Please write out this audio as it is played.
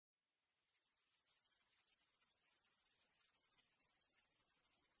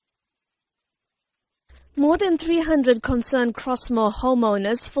More than 300 concerned Crossmoor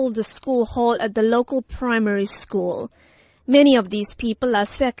homeowners filled the school hall at the local primary school. Many of these people are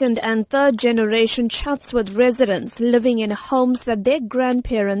second and third generation Chatsworth residents living in homes that their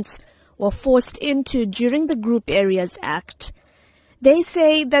grandparents were forced into during the Group Areas Act. They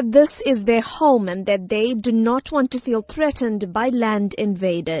say that this is their home and that they do not want to feel threatened by land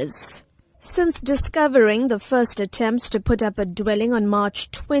invaders. Since discovering the first attempts to put up a dwelling on March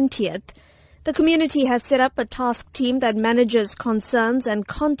 20th, the community has set up a task team that manages concerns and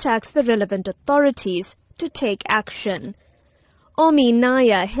contacts the relevant authorities to take action. Omi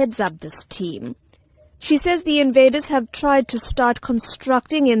Naya heads up this team. She says the invaders have tried to start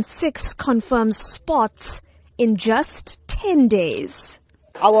constructing in 6 confirmed spots in just 10 days.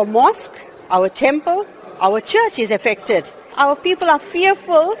 Our mosque, our temple, our church is affected. Our people are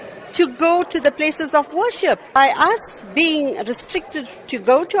fearful to go to the places of worship. By us being restricted to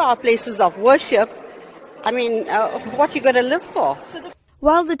go to our places of worship, what are you going to live for?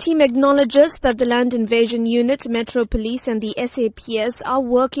 While the team acknowledges that the Land Invasion Unit, Metro Police and the SABC are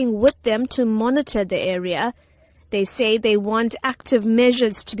working with them to monitor the area, they say they want active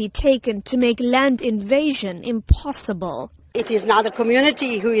measures to be taken to make land invasion impossible. It is now the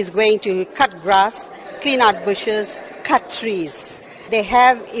community who is going to cut grass, clean out bushes, cut trees. They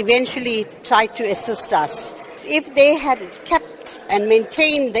have eventually tried to assist us. If they had kept and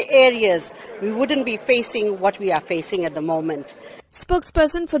maintained the areas, we wouldn't be facing what we are facing at the moment.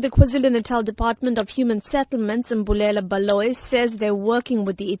 Spokesperson for the KwaZulu-Natal Department of Human Settlements, Mbulela Baloy, says they're working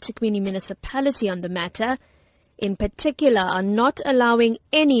with the eThekwini municipality on the matter, in particular on not allowing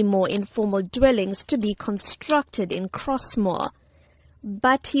any more informal dwellings to be constructed in Crossmoor.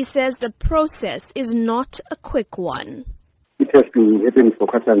 But he says the process is not a quick one. It has been happening for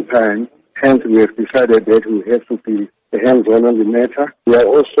quite some time. Hence, we have decided that we have to be hands-on on the matter. We are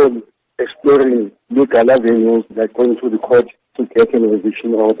also exploring legal avenues like going to the court to get an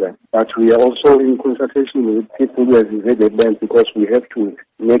eviction order. But we are also in consultation with people who have invaded land because we have to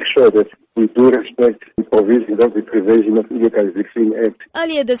make sure that we do respect the provisions of the Prevention of Illegal Eviction Act.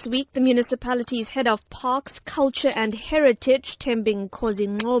 Earlier this week, the municipality's head of Parks, Culture and Heritage, Tembing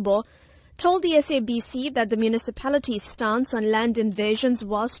Khozi-Ngobo, told the SABC that the municipality's stance on land invasions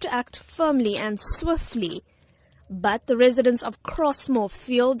was to act firmly and swiftly. But the residents of Crossmoor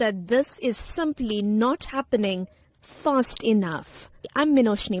feel that this is simply not happening fast enough. I'm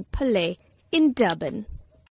Minoshni Pillay in Durban.